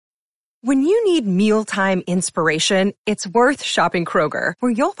When you need mealtime inspiration, it's worth shopping Kroger,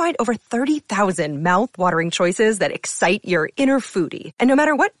 where you'll find over 30,000 mouth-watering choices that excite your inner foodie. And no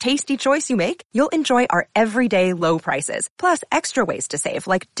matter what tasty choice you make, you'll enjoy our everyday low prices, plus extra ways to save,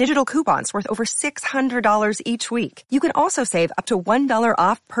 like digital coupons worth over $600 each week. You can also save up to $1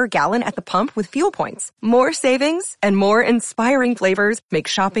 off per gallon at the pump with fuel points. More savings and more inspiring flavors make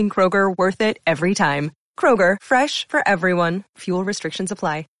shopping Kroger worth it every time. Kroger, fresh for everyone. Fuel restrictions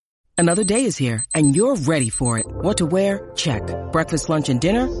apply. Another day is here, and you're ready for it. What to wear? Check. Breakfast, lunch, and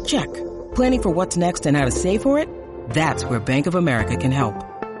dinner? Check. Planning for what's next and how to save for it? That's where Bank of America can help.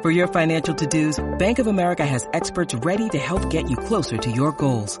 For your financial to-dos, Bank of America has experts ready to help get you closer to your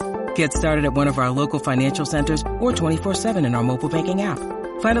goals. Get started at one of our local financial centers or 24/7 in our mobile banking app.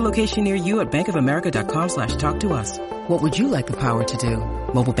 Find a location near you at bankofamerica.com/talktous. What would you like the power to do?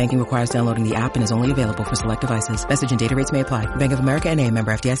 Mobile banking requires downloading the app and is only available for select devices. Message and data rates may apply. Bank of America N.A.,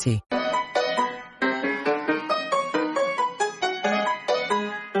 member FDIC.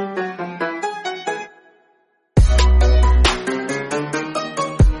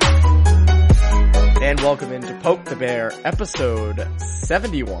 And welcome into Poke the Bear, episode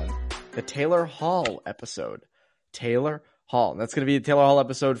 71, the Taylor Hall episode. Taylor Hall. That's going to be a Taylor Hall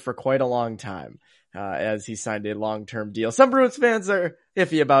episode for quite a long time, as he signed a long-term deal. Some Bruins fans are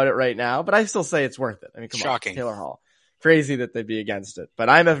iffy about it right now, but I still say it's worth it. I mean, come on, it's Taylor Hall. Crazy that they'd be against it. But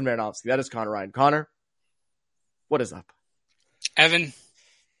I'm Evan Marinofsky. That is Connor Ryan. Connor, what is up? Evan,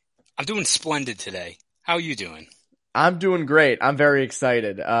 I'm doing splendid today. How are you doing? I'm doing great. I'm very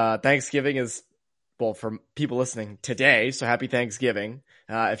excited. Thanksgiving is, well, for people listening today, so happy Thanksgiving.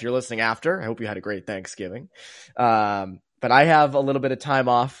 If you're listening after, I hope you had a great Thanksgiving. But I have a little bit of time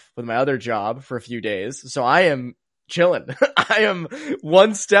off with my other job for a few days, so I am chilling. I am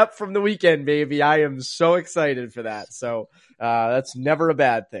one step from the weekend, baby. I am so excited for that. So that's never a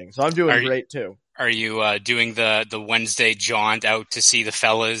bad thing. So I'm doing great too. Are you doing the Wednesday jaunt out to see the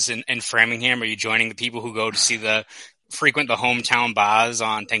fellas in Framingham? Are you joining the people who go to frequent the hometown bars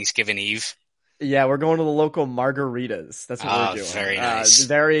on Thanksgiving Eve? Yeah, we're going to the local margaritas. That's what we're doing. Very nice.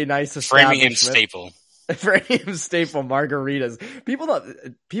 Very nice Framingham staple. Framingham staple margaritas. People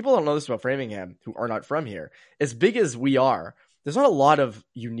don't know this about Framingham who are not from here. As big as we are, there's not a lot of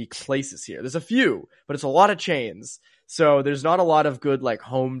unique places here. There's a few, but it's a lot of chains. So there's not a lot of good like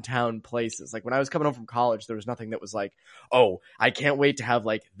hometown places. Like when I was coming home from college, there was nothing that was like, oh, I can't wait to have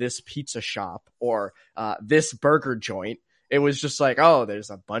like this pizza shop or this burger joint. It was just like, oh, there's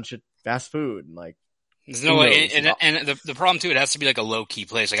a bunch of fast food and like. There's no way, and the problem too, it has to be like a low key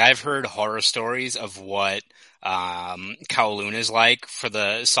place. Like I've heard horror stories of what Kowloon is like for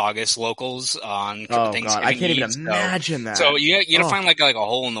the Saugus locals on Thanksgiving. God, I can't even imagine that. So you gotta find like a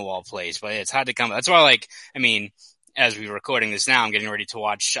hole in the wall place, but it's hard to come. That's why, as we're recording this now, I'm getting ready to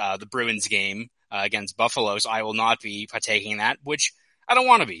watch the Bruins game against Buffalo. So I will not be partaking in that, which I don't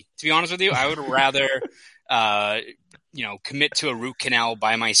want to be. To be honest with you, I would rather commit to a root canal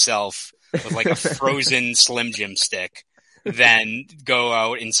by myself with like a frozen Slim Jim stick than go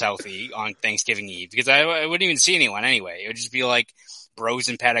out in Southie on Thanksgiving Eve, because I wouldn't even see anyone anyway. It would just be like bros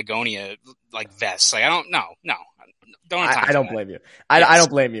in Patagonia, like vests. Like I don't blame you. I don't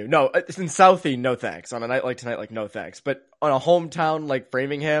blame you. No, it's in Southie, no thanks. On a night like tonight, like no thanks. But on a hometown like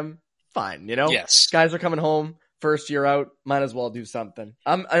Framingham, fine. Yes. Guys are coming home. First year out, might as well do something.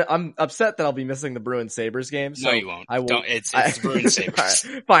 I'm upset that I'll be missing the Bruins Sabres game. So no, you won't. I won't. It's the Bruins Sabres.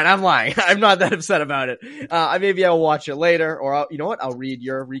 Fine, I'm lying. I'm not that upset about it. Maybe I'll watch it later, or you know what? I'll read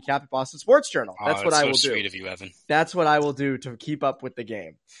your recap at Boston Sports Journal. That's what I will do. Sweet of you, Evan. That's what I will do to keep up with the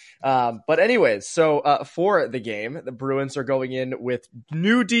game. But anyways, so for the game, the Bruins are going in with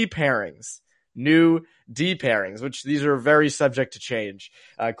new D pairings, which these are very subject to change.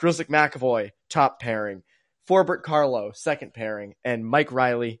 Grzelcyk McAvoy, top pairing. Forbert Carlo, second pairing, and Mike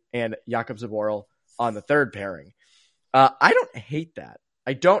Riley and Jakub Zboril on the third pairing. I don't hate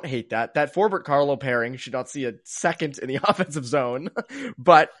that. That Forbert Carlo pairing should not see a second in the offensive zone.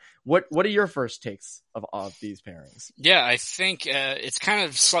 But what are your first takes of these pairings? Yeah, I think it's kind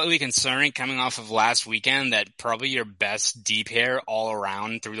of slightly concerning coming off of last weekend that probably your best D pair all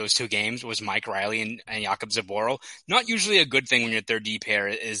around through those two games was Mike Riley and Jakub Zboril. Not usually a good thing when your third D pair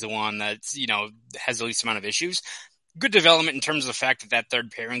is the one that's, has the least amount of issues. Good development in terms of the fact that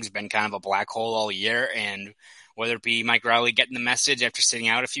third pairing's been kind of a black hole all year, and whether it be Mike Riley getting the message after sitting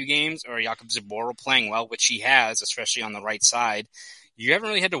out a few games or Jakub Zboril playing well, which he has, especially on the right side, you haven't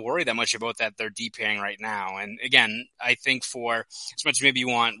really had to worry that much about that third D pairing right now. And again, I think for as much as maybe you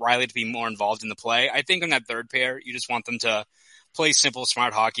want Riley to be more involved in the play, I think on that third pair, you just want them to play simple,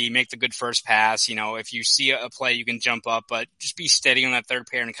 smart hockey, make the good first pass. You know, if you see a play, you can jump up, but just be steady on that third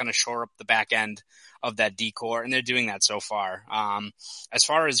pair and kind of shore up the back end of that D-core. And they're doing that so far. As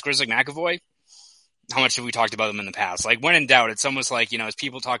far as Grizzly McAvoy, how much have we talked about them in the past? Like, when in doubt, it's almost like, you know, as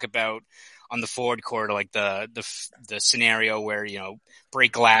people talk about on the forward court, like the scenario where, you know,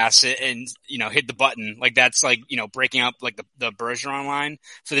 break glass and, you know, hit the button. Like, that's like, you know, breaking up like the Bergeron line.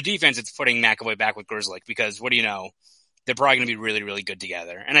 For the defense, it's putting McAvoy back with Grizzly, because what do you know? They're probably going to be really, really good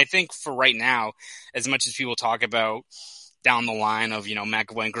together. And I think for right now, as much as people talk about down the line of, you know,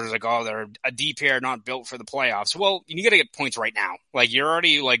 McAvoy and Grizzly, like, oh, they're a D pair not built for the playoffs. Well, you got to get points right now. Like, you're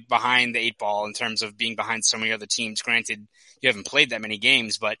already like behind the 8 ball in terms of being behind so many other teams. Granted, you haven't played that many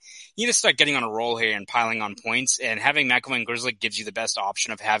games, but you need to start getting on a roll here and piling on points. And having McAvoy and Grizzly gives you the best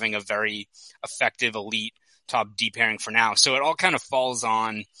option of having a very effective elite top D pairing for now. So it all kind of falls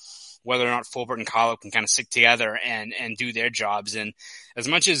on whether or not Forbort and Carlo can kind of stick together and do their jobs. And as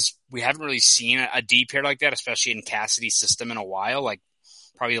much as we haven't really seen a D pair like that, especially in Cassidy's system in a while, like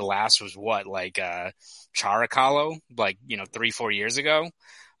probably the last was Chara Carlo, like, you know, 3-4 years ago.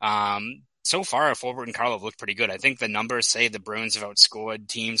 So far, Forbort and Carlo have looked pretty good. I think the numbers say the Bruins have outscored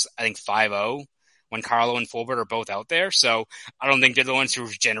teams, I think 5-0 when Carlo and Forbort are both out there. So I don't think they're the ones who are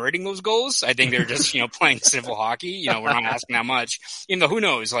generating those goals. I think they're just, you know, playing simple hockey. You know, we're not asking that much. Even though who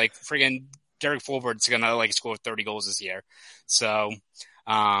knows, like friggin' Derek Forbort's going to like score 30 goals this year. So,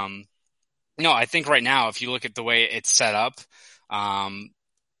 no, I think right now, if you look at the way it's set up,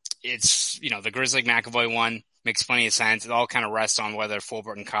 it's, you know, the Grizzly McAvoy one makes plenty of sense. It all kind of rests on whether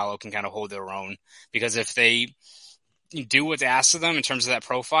Forbort and Carlo can kind of hold their own, because if they do what's asked of them in terms of that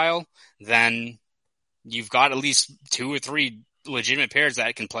profile, then you've got at least 2 or 3 legitimate pairs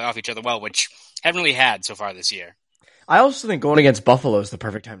that can play off each other well, which haven't really had so far this year. I also think going against Buffalo is the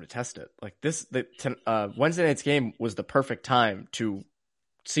perfect time to test it. Like Wednesday night's game was the perfect time to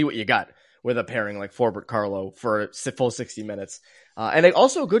see what you got with a pairing like Forbort Carlo for a full 60 minutes. And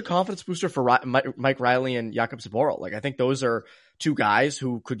also a good confidence booster for Mike Riley and Jakub Zboril. Like, I think those are 2 guys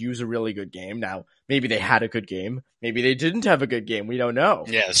who could use a really good game. Now, maybe they had a good game. Maybe they didn't have a good game. We don't know.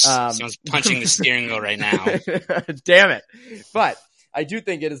 Yes. Someone's punching the steering wheel right now. Damn it. But I do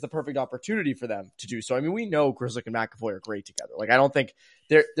think it is the perfect opportunity for them to do so. I mean, we know Grizzly and McAvoy are great together. Like, I don't think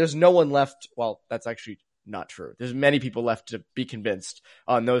there's no one left. Well, that's actually not true. There's many people left to be convinced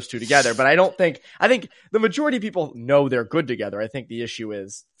on those 2 together, but I think the majority of people know they're good together. I think the issue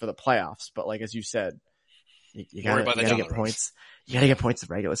is for the playoffs, but like, as you said, you gotta get points. You gotta get points in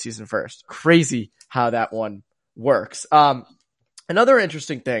regular season first. Crazy how that one works. Another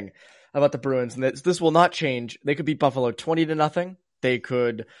interesting thing about the Bruins, and this will not change. They could beat Buffalo 20-0. They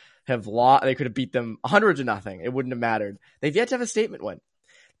could have beat them 100-0. It wouldn't have mattered. They've yet to have a statement win.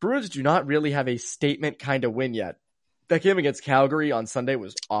 Bruins do not really have a statement kind of win yet. That game against Calgary on Sunday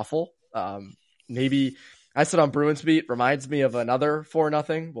was awful. Maybe I said on Bruins Beat, reminds me of another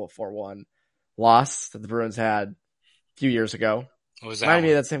 4-1 loss that the Bruins had a few years ago. What was that? Reminded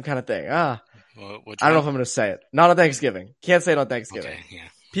me of that same kind of thing. I don't know if I'm going to say it. Not on Thanksgiving. Can't say it on Thanksgiving. Okay,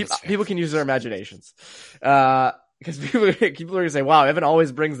 yeah. People can use their imaginations. Because people are going to say, wow, Evan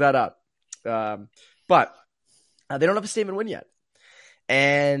always brings that up. But they don't have a statement win yet.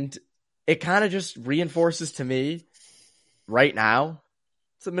 And it kind of just reinforces to me right now,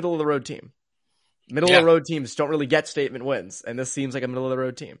 it's a middle of the road team. Middle of the road teams don't really get statement wins. And this seems like a middle of the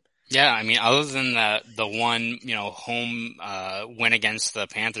road team. Yeah, I mean, other than the one, you know, home win against the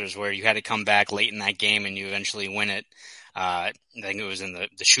Panthers where you had to come back late in that game and you eventually win it. I think it was in the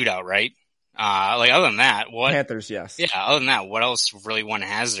shootout, right? Like, other than that, what? Panthers, yes. Yeah, other than that, what else really one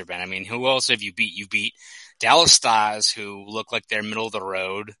has there been? I mean, who else have you beat? You beat Dallas Stars, who look like they're middle of the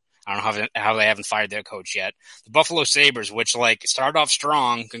road. I don't know how they haven't fired their coach yet. The Buffalo Sabres, which like started off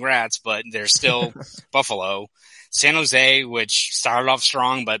strong, congrats, but they're still Buffalo. San Jose, which started off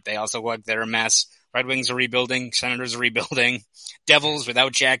strong, but they also look like they're a mess. Red Wings are rebuilding. Senators are rebuilding. Devils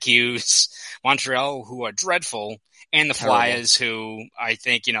without Jack Hughes. Montreal, who are dreadful. And the Flyers, who I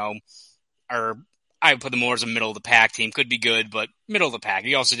think, you know, I would put them more as a middle of the pack team. Could be good, but middle of the pack.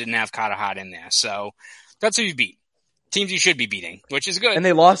 You also didn't have Carter Hart in there. So that's who you beat. Teams you should be beating, which is good. And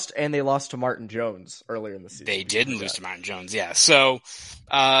they lost to Martin Jones earlier in the season. They didn't lose to Martin Jones, yeah. So,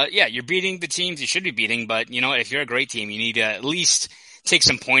 yeah, you're beating the teams you should be beating, but, you know, if you're a great team, you need to at least take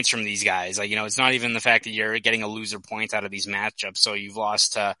some points from these guys. Like, you know, it's not even the fact that you're getting a loser point out of these matchups. So you've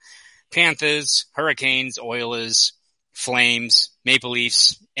lost to Panthers, Hurricanes, Oilers, Flames, Maple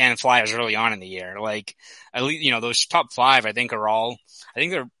Leafs, and Flyers early on in the year. Like, at least, you know, those top 5, I think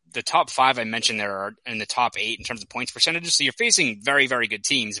they're the top 5 I mentioned there are in the top 8 in terms of points percentages. So you're facing very, very good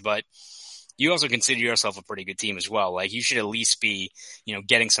teams, but you also consider yourself a pretty good team as well. Like you should at least be,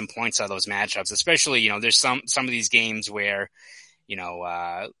 getting some points out of those matchups, especially, there's some of these games where,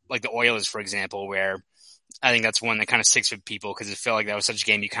 like the Oilers, for example, where I think that's one that kind of sticks with people because it felt like that was such a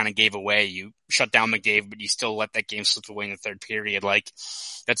game you kind of gave away. You shut down McDavid, but you still let that game slip away in the third period. Like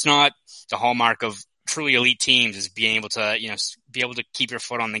that's not the hallmark of truly elite teams, is being able to, be able to keep your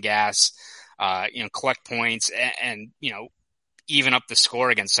foot on the gas, collect points and even up the score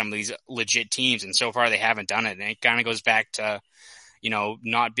against some of these legit teams. And so far they haven't done it. And it kind of goes back to,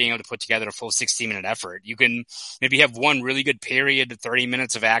 not being able to put together a full 60-minute effort. You can maybe have one really good period, 30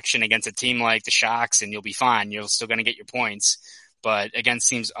 minutes of action against a team like the Sharks, and you'll be fine. You're still going to get your points. But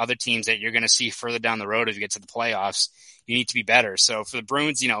against other teams that you're going to see further down the road as you get to the playoffs, you need to be better. So for the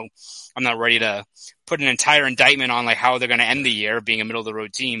Bruins, I'm not ready to put an entire indictment on like how they're going to end the year being a middle of the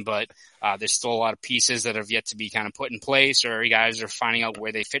road team, but there's still a lot of pieces that have yet to be kind of put in place, or you guys are finding out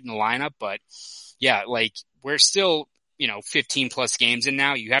where they fit in the lineup. But yeah, like we're still, 15 plus games in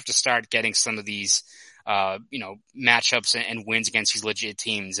now. You have to start getting some of these, matchups and wins against these legit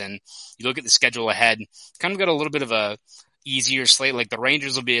teams. And you look at the schedule ahead, kind of got a little bit of a easier slate. Like the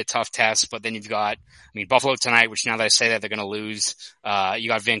Rangers will be a tough test, but then you've got, Buffalo tonight, which now that I say that they're going to lose. You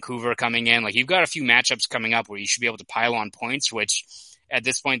got Vancouver coming in. Like you've got a few matchups coming up where you should be able to pile on points, which at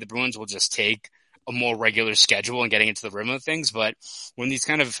this point the Bruins will just take a more regular schedule and getting into the rhythm of things. But when these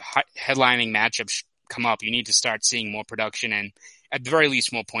kind of headlining matchups come up, you need to start seeing more production and at the very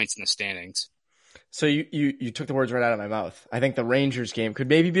least more points in the standings. So you took the words right out of my mouth. I think the Rangers game could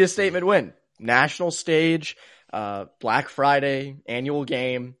maybe be a statement win. National stage, Black Friday, annual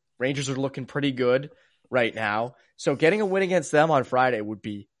game. Rangers are looking pretty good right now. So getting a win against them on Friday would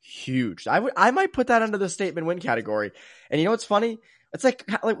be huge. I might put that under the statement win category. And you know what's funny? It's like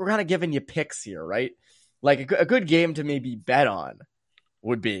we're kind of giving you picks here, right? Like a good game to maybe bet on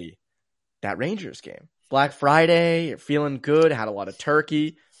would be that Rangers game. Black Friday, you're feeling good, had a lot of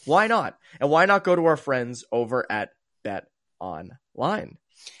turkey. Why not? And why not go to our friends over at Bet Online?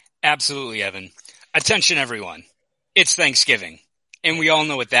 Absolutely, Evan. Attention, everyone. It's Thanksgiving, and we all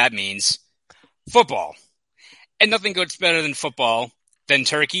know what that means. Football. And nothing goes better than football, than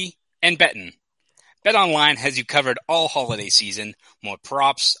turkey, and betting. BetOnline has you covered all holiday season, more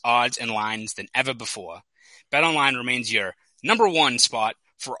props, odds, and lines than ever before. BetOnline remains your number one spot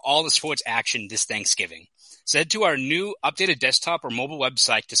for all the sports action this Thanksgiving. So head to our new updated desktop or mobile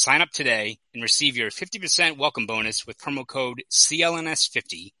website to sign up today and receive your 50% welcome bonus with promo code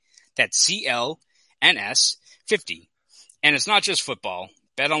CLNS50. That's CLNS50. And it's not just football.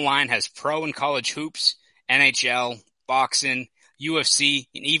 BetOnline has pro and college hoops, NHL, boxing, UFC,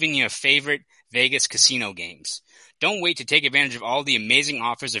 and even your favorite Vegas casino games. Don't wait to take advantage of all the amazing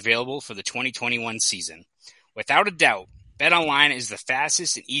offers available for the 2021 season. Without a doubt, BetOnline is the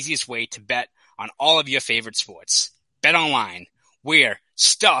fastest and easiest way to bet on all of your favorite sports. BetOnline, we're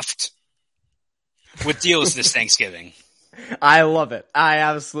stuffed with deals this Thanksgiving. I love it. I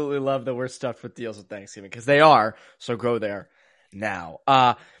absolutely love that we're stuffed with deals with Thanksgiving because they are. So go there now.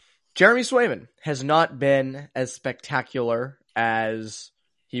 Jeremy Swayman has not been as spectacular as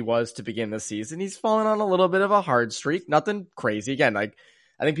he was to begin the season. He's fallen on a little bit of a hard streak. Nothing crazy. Again, like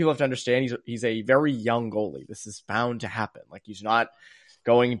I think people have to understand he's a very young goalie. This is bound to happen. Like he's not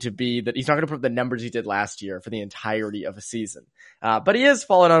going to be that. He's not going to put up the numbers he did last year for the entirety of a season. But he is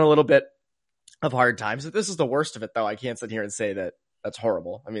falling on a little bit of hard times. If this is the worst of it, though, I can't sit here and say that that's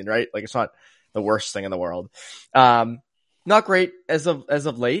horrible. I mean, right? Like it's not the worst thing in the world. Not great as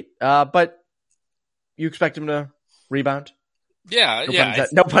of late, but you expect him to rebound? Yeah,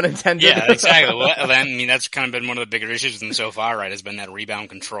 No pun intended. Yeah, exactly. Well, I mean, that's kind of been one of the bigger issues with him so far, right? Has been that rebound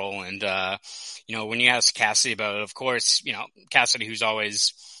control. And, when you ask Cassidy about it, of course, Cassidy, who's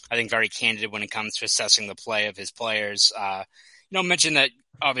always, I think, very candid when it comes to assessing the play of his players, mentioned that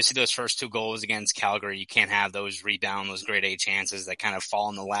obviously those first two goals against Calgary, you can't have those those grade A chances that kind of fall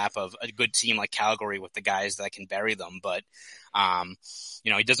in the lap of a good team like Calgary with the guys that can bury them. But,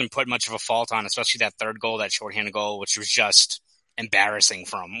 he doesn't put much of a fault on, especially that third goal, that shorthanded goal, which was just embarrassing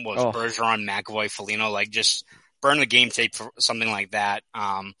from Bergeron, McAvoy, Foligno, like just burn the game tape for something like that.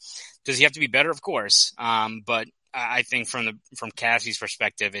 Does he have to be better? Of course. But I think from Cassie's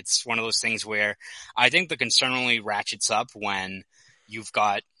perspective, it's one of those things where I think the concern only ratchets up when you've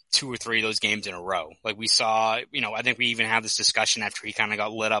got two or three of those games in a row. Like we saw, I think we even had this discussion after he kind of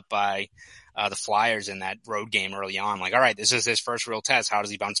got lit up by the Flyers in that road game early on. Like, all right, this is his first real test. How does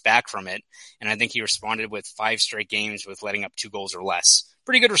he bounce back from it? And I think he responded with 5 straight games with letting up 2 goals or less.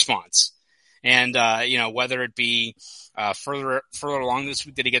 Pretty good response. And, whether it be further along this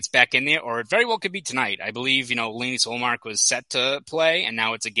week that he gets back in there, or it very well could be tonight. I believe, Linus Ullmark was set to play, and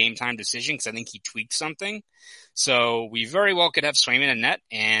now it's a game time decision because I think he tweaked something. So we very well could have Swayman in net,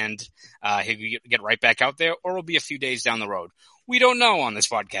 and he'll get right back out there, or it'll be a few days down the road. We don't know on this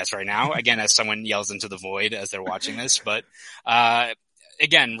podcast right now, again, as someone yells into the void as they're watching this. But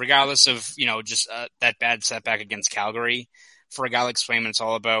again, regardless of, just that bad setback against Calgary, for a guy like Swayman, it's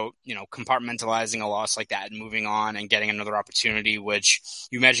all about, compartmentalizing a loss like that and moving on and getting another opportunity, which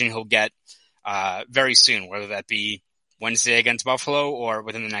you imagine he'll get very soon, whether that be Wednesday against Buffalo or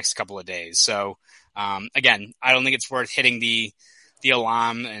within the next couple of days. So, again, I don't think it's worth hitting the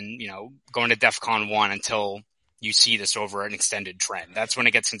alarm and, going to DEFCON 1 until you see this over an extended trend. That's when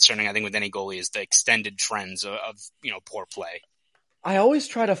it gets concerning, I think, with any goalie, is the extended trends of poor play. I always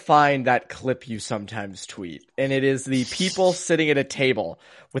try to find that clip you sometimes tweet, and it is the people sitting at a table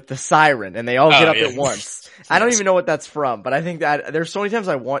with the siren, and they all get up at once. I don't even know what that's from, but I think that there's so many times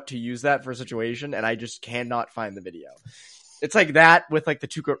I want to use that for a situation, and I just cannot find the video. It's like that with like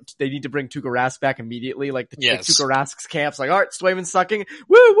they need to bring Tuukka Rask back immediately. Like Tuukka Rask's camp's like, all right, Swayman's sucking.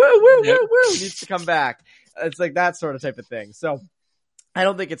 Woo, woo, woo, woo, woo. Needs to come back. It's like that sort of type of thing. So I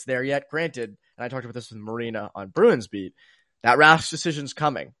don't think it's there yet. Granted, and I talked about this with Marina on Bruins Beat, that Rask decision's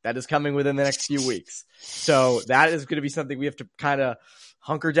coming. That is coming within the next few weeks. So that is going to be something we have to kind of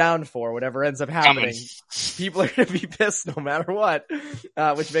hunker down for, whatever ends up happening. People are going to be pissed no matter what,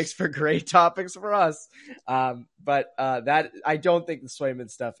 which makes for great topics for us. But that I don't think the Swayman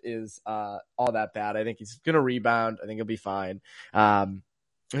stuff is all that bad. I think he's going to rebound. I think he'll be fine.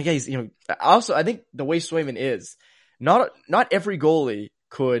 He's, also I think the way Swayman is, not every goalie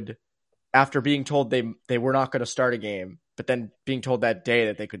could, after being told they were not going to start a game, but then being told that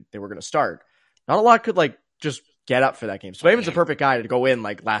day that they were going to start, not a lot could like just get up for that game. Swayman's a perfect guy to go in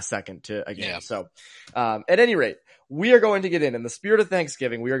like last second to a game. Yeah. So, at any rate, we are going to get in the spirit of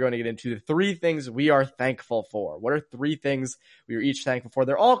Thanksgiving. We are going to get into the 3 things we are thankful for. What are 3 things we are each thankful for?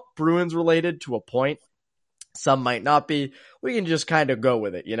 They're all Bruins related to a point. Some might not be. We can just kind of go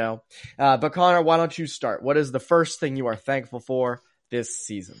with it, But Connor, why don't you start? What is the first thing you are thankful for this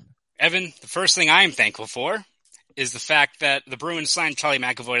season? Evan, the first thing I am thankful for is the fact that the Bruins signed Charlie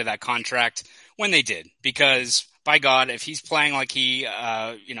McAvoy to that contract when they did. Because, by God, if he's playing like he,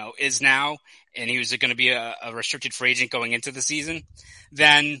 is now, and he was going to be a restricted free agent going into the season,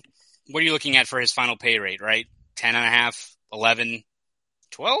 then what are you looking at for his final pay rate, right? 10.5, 11,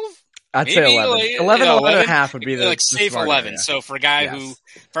 12? I'd say 11. 11 and a half would be the safe 11. Area. So for a guy who,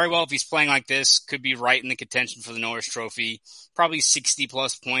 very well, if he's playing like this, could be right in the contention for the Norris Trophy, probably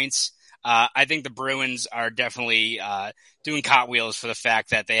 60-plus points. I think the Bruins are definitely doing cartwheels for the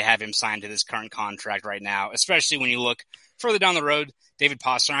fact that they have him signed to this current contract right now, especially when you look further down the road. David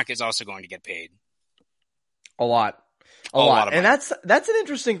Pastrnak is also going to get paid. A lot. And that's an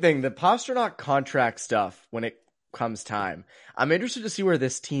interesting thing. The Pastrnak contract stuff, when it comes time, I'm interested to see where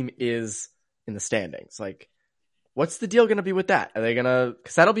this team is in the standings. Like, what's the deal going to be with that? Are they going to,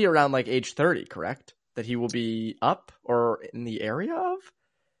 because that'll be around like age 30, correct? That he will be up or in the area of?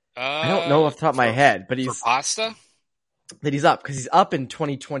 I don't know off the top of my head, but he's for Pasta. That he's up because he's up in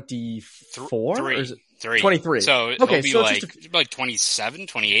 2024 or is it 23? So okay, he'll be like 27,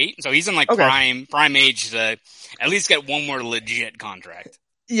 28. So he's in like prime age to at least get one more legit contract.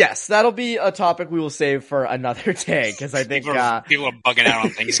 Yes, that'll be a topic we will save for another day because I think people are bugging out on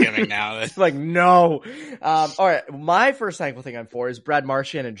Thanksgiving now. Like, no. All right, my first thankful thing I'm for is Brad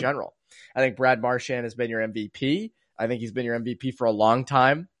Marchand in general. I think Brad Marchand has been your MVP. I think he's been your MVP for a long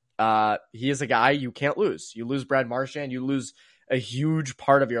time. He is a guy you can't lose. You lose Brad Marchand, you lose a huge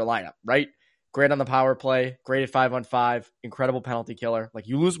part of your lineup, right? Great on the power play, great at 5-on-5, incredible penalty killer. Like,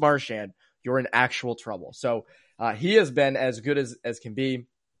 you lose Marchand, you're in actual trouble. So he has been as good as can be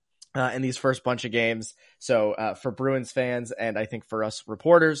in these first bunch of games. So for Bruins fans, and I think for us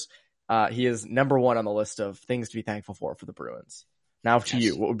reporters, he is number 1 on the list of things to be thankful for the Bruins. Now to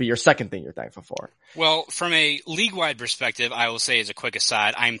you, what would be your second thing you're thankful for? Well, from a league-wide perspective, I will say as a quick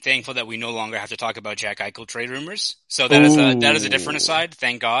aside, I'm thankful that we no longer have to talk about Jack Eichel trade rumors. So that is a different aside.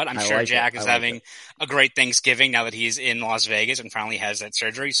 Thank God. I'm sure Jack is having a great Thanksgiving now that he's in Las Vegas and finally has that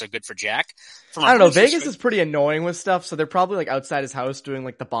surgery. So good for Jack. I don't know. Vegas is pretty annoying with stuff, so they're probably like outside his house doing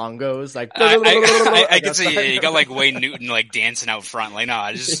like the bongos. Like I can see you got like Wayne Newton like dancing out front. Like,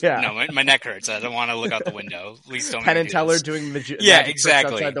 no, my neck hurts. I don't want to look out the window. Please don't. Penn and Teller doing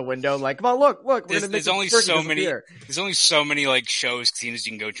exactly outside the window. Like, come on, look. There's only so many like shows teams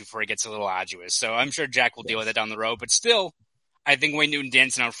you can go to before it gets a little arduous. So I'm sure Jack will deal with it down the road. But still, I think Wayne Newton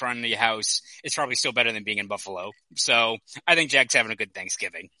dancing out front of the house is probably still better than being in Buffalo. So I think Jack's having a good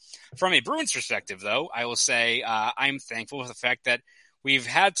Thanksgiving. From a Bruins perspective, though, I will say I'm thankful for the fact that we've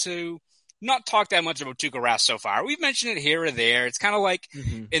had to not talk that much about Tuukka Rask so far. We've mentioned it here or there. It's kind of like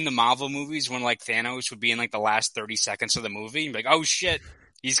in the Marvel movies when like Thanos would be in like the last 30 seconds of the movie. You'd be like, oh shit,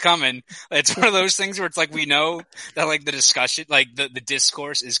 he's coming. It's one of those things where it's like we know that like the discussion, like the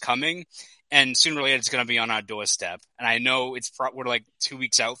discourse is coming. And sooner or later, it's going to be on our doorstep. And I know we're like 2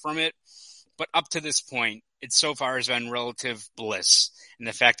 weeks out from it. But up to this point, it so far has been relative bliss. And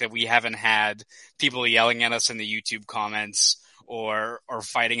the fact that we haven't had people yelling at us in the YouTube comments or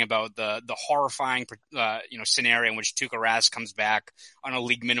fighting about the horrifying scenario in which Tuukka Rask comes back on a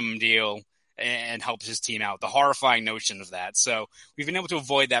league minimum deal and helps his team out. The horrifying notion of that. So we've been able to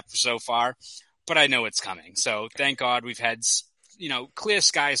avoid that for so far. But I know it's coming. So thank God we've had, clear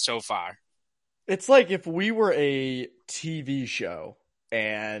skies so far. It's like if we were a TV show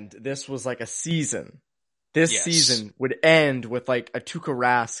and this was like a season, season would end with like a Tuukka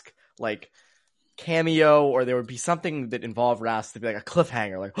Rask like cameo, or there would be something that involved Rask to be like a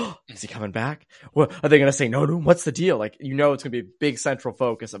cliffhanger, like, oh, is he coming back? What are they going to say? No, what's the deal? Like, it's going to be a big central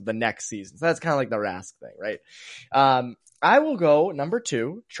focus of the next season. So that's kind of like the Rask thing, right? I will go number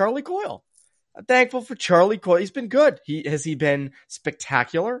 2, Charlie Coyle. I'm thankful for Charlie Coyle. He's been good. Has he been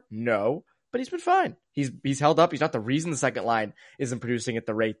spectacular? No. But he's been fine. He's held up. He's not the reason the second line isn't producing at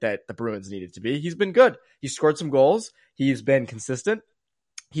the rate that the Bruins needed to be. He's been good. He's scored some goals. He's been consistent.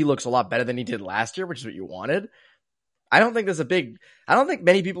 He looks a lot better than he did last year, which is what you wanted. I don't think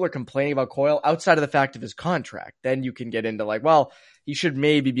many people are complaining about Coyle outside of the fact of his contract. Then you can get into like, well, he should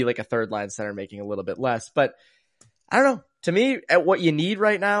maybe be like a third line center making a little bit less. But I don't know. To me, at what you need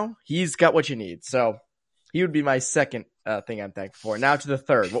right now, he's got what you need. So he would be my second thing I'm thankful for. Now to the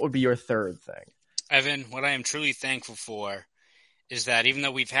third. What would be your third thing? Evan, what I am truly thankful for is that even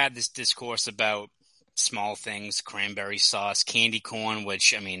though we've had this discourse about small things, cranberry sauce, candy corn,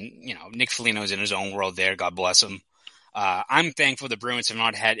 which, I mean, Nick Foligno's in his own world there. God bless him. I'm thankful the Bruins have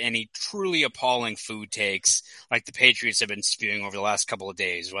not had any truly appalling food takes like the Patriots have been spewing over the last couple of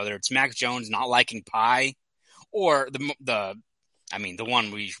days, whether it's Mac Jones not liking pie or the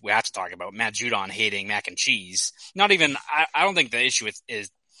one we have to talk about, Matt Judon hating mac and cheese. Not even, I don't think the issue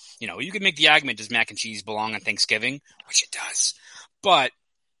is, you could make the argument, does mac and cheese belong on Thanksgiving? Which it does. But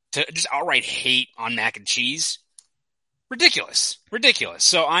to just outright hate on mac and cheese, ridiculous.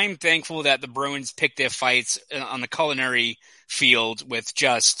 So I'm thankful that the Bruins picked their fights on the culinary field with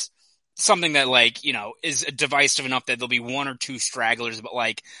just something that is divisive enough that there'll be one or two stragglers, but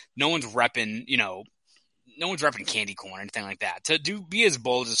no one's repping, no one's repping candy corn or anything like that. To be as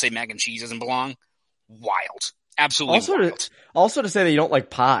bold as to say mac and cheese doesn't belong, wild. Absolutely wild. Also to say that you don't like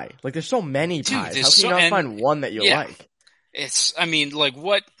pie. Like, there's so many pies. How can you not find one that you like?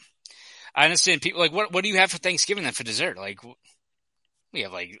 What? I understand people, what do you have for Thanksgiving then for dessert? We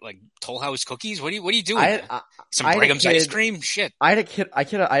have Toll House cookies. What do you do? Some Brigham's ice cream? Shit. I had a kid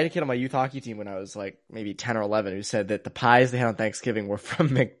on my youth hockey team when I was maybe 10 or 11 who said that the pies they had on Thanksgiving were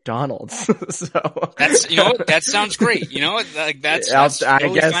from McDonald's. So that's, that sounds great. That's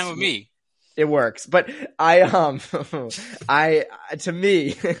totally fine with me. It works. But to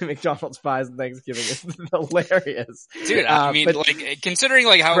me, McDonald's pies on Thanksgiving is hilarious. Dude, considering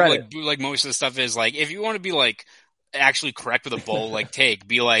how most of the stuff is, if you want to be actually correct with a bowl take,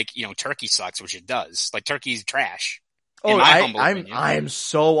 be turkey sucks, which it does. Turkey's trash. I'm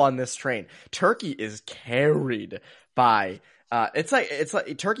so on this train. Turkey is carried by it's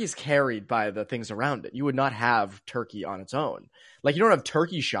like turkey's carried by the things around it. You would not have turkey on its own. You don't have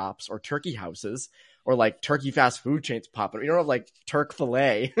turkey shops or turkey houses or turkey fast food chains popping up. You don't have Turk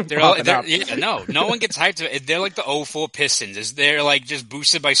filet. No one gets hyped. They're like the 04 Pistons. They're just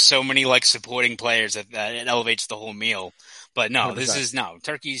boosted by so many supporting players that it elevates the whole meal. But no, 100%.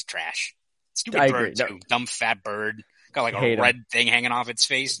 Turkey's trash. Stupid bird too. Dumb fat bird. Got a red thing hanging off its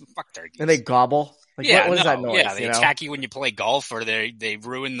face. Fuck turkeys. And they gobble. What is that noise? Yeah, they attack you when you play golf, or they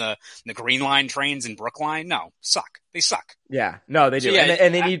ruin the Green Line trains in Brookline. No, they suck. Yeah, no, they do. So,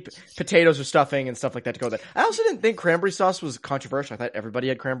 and they need potatoes or stuffing and stuff like that to go with it. I also didn't think cranberry sauce was controversial. I thought everybody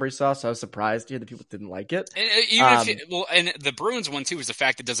had cranberry sauce. So I was surprised to hear that people didn't like it. And the Bruins one too is the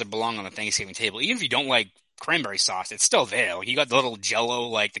fact that it doesn't belong on the Thanksgiving table. Even if you don't like cranberry sauce, it's still there. You got the little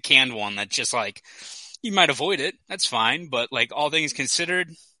Jello, the canned one that's just you might avoid it. That's fine, but all things considered,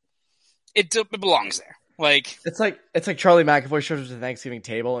 it belongs there. It's like Charlie McAvoy shows up to the Thanksgiving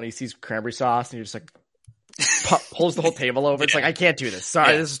table and he sees cranberry sauce and you're just pulls the whole table over. It's like, I can't do this.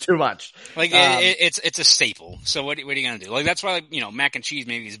 Sorry, this is too much. Like it's a staple. So what are you gonna do? Like that's why, like, mac and cheese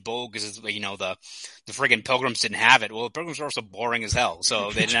maybe is bold because it's, the friggin' Pilgrims didn't have it. Well, the Pilgrims were also boring as hell,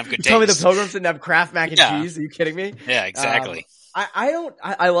 so they didn't have good taste. Tell me the Pilgrims didn't have Kraft mac and cheese? Are you kidding me? Yeah, exactly.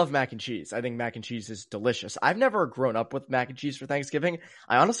 I love mac and cheese. I think mac and cheese is delicious. I've never grown up with mac and cheese for Thanksgiving.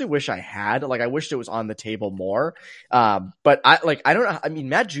 I honestly wish I had. Like, I wished it was on the table more. But I don't know. I mean,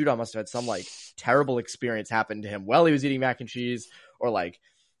 Matt Judon must have had some like terrible experience happen to him while he was eating mac and cheese, or like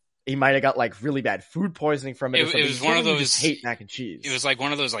he might have got like really bad food poisoning from it. It was one of those. Just hate mac and cheese. It was like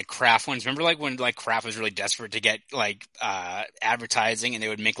one of those like Kraft ones. Remember, like when like Kraft was really desperate to get like advertising, and they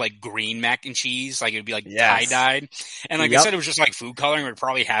would make like green mac and cheese, like it would be like tie-dyed, and like they said it was just like food coloring, but it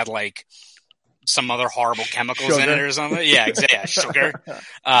probably had like some other horrible chemicals in it or something. Yeah, exactly. Yeah, sugar.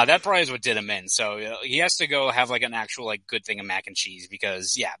 That probably is what did him in. So he has to go have like an actual like good thing of mac and cheese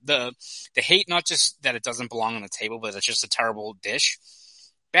because the hate, not just that it doesn't belong on the table, but it's just a terrible dish.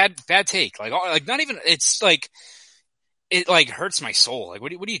 Bad take. Like not even. It's like it like hurts my soul. Like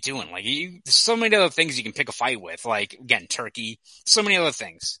what are you doing? Like there's so many other things you can pick a fight with. Like again, turkey. So many other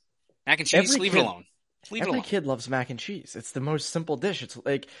things. Mac and cheese. Leave it alone. Every kid loves mac and cheese. It's the most simple dish. It's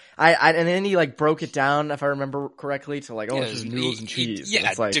like and then he like broke it down, if I remember correctly, to like it's just noodles and cheese.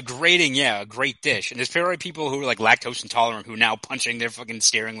 Yeah, it's like, degrading. Yeah, a great dish. And there's probably people who are like lactose intolerant who are now punching their fucking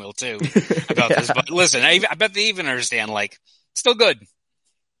steering wheel too about this. But listen, I bet they even understand. Like, still good.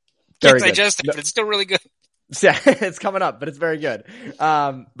 Can't digest it, but it's still really good. Yeah, it's coming up, but it's very good.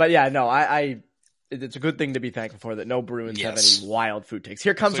 But yeah, no, it's a good thing to be thankful for that no Bruins have any wild food takes.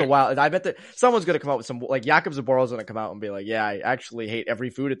 Here comes a wild. I bet that someone's going to come up with some, like Jakub Zaboral's going to come out and be like, yeah, I actually hate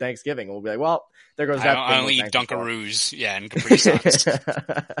every food at Thanksgiving. And we'll be like, well, there goes that. I only eat Dunkaroos. Yeah, and Capri Suns.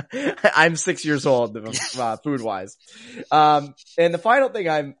 I'm 6 years old, food wise. And the final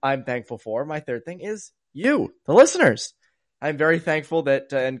thing I'm thankful for, my third thing, is you, the listeners. I'm very thankful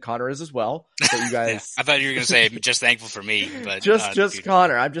that, and Connor is as well, that you guys. I thought you were going to say just thankful for me, but just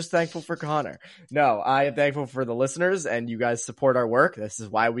Connor. I'm just thankful for Connor. No, I am thankful for the listeners, and you guys support our work. This is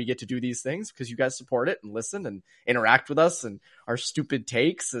why we get to do these things, because you guys support it and listen and interact with us and our stupid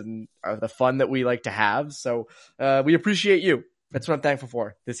takes and the fun that we like to have. So, we appreciate you. That's what I'm thankful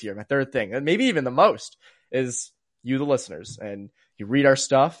for this year. My third thing, and maybe even the most, is you, the listeners, and you read our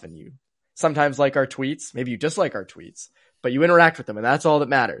stuff and you sometimes like our tweets. Maybe you dislike our tweets, but you interact with them, and that's all that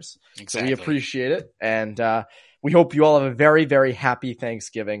matters. Exactly. So we appreciate it, and we hope you all have a very, very happy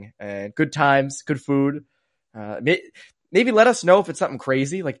Thanksgiving and good times, good food. Maybe let us know if it's something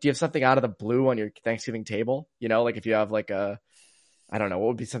crazy. Like, do you have something out of the blue on your Thanksgiving table? Like if you have like I don't know, what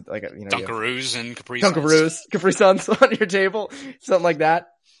would be something like Dunkaroos and Capri Suns. Dunkaroos, Capri Suns on your table, something like that.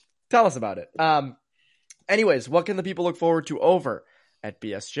 Tell us about it. Anyways, what can the people look forward to over at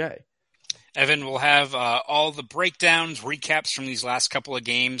BSJ? Evan will have all the breakdowns, recaps from these last couple of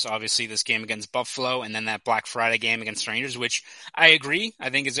games. Obviously, this game against Buffalo and then that Black Friday game against Rangers, which I agree, I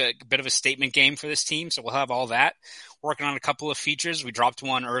think is a bit of a statement game for this team. So we'll have all that. Working on a couple of features. We dropped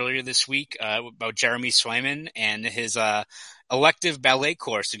one earlier this week about Jeremy Swayman and his elective ballet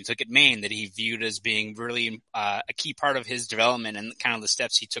course that he took at Maine that he viewed as being really a key part of his development and kind of the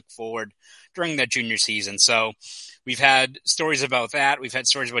steps he took forward during that junior season. So we've had stories about that. We've had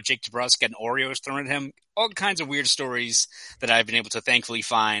stories about Jake DeBrusk getting Oreos thrown at him. All kinds of weird stories that I've been able to thankfully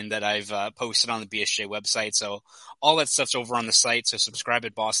find that I've posted on the BSJ website. So all that stuff's over on the site. So subscribe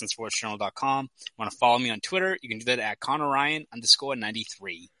at bostonsportsjournal.com. Want to follow me on Twitter? You can do that at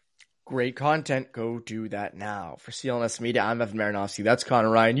ConnorRyan_93. Great content. Go do that now. For CLNS Media, I'm Evan Marinofsky. That's Connor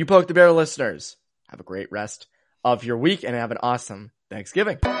Ryan. You Poke the Bear listeners. Have a great rest of your week and have an awesome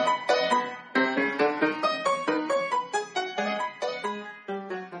Thanksgiving.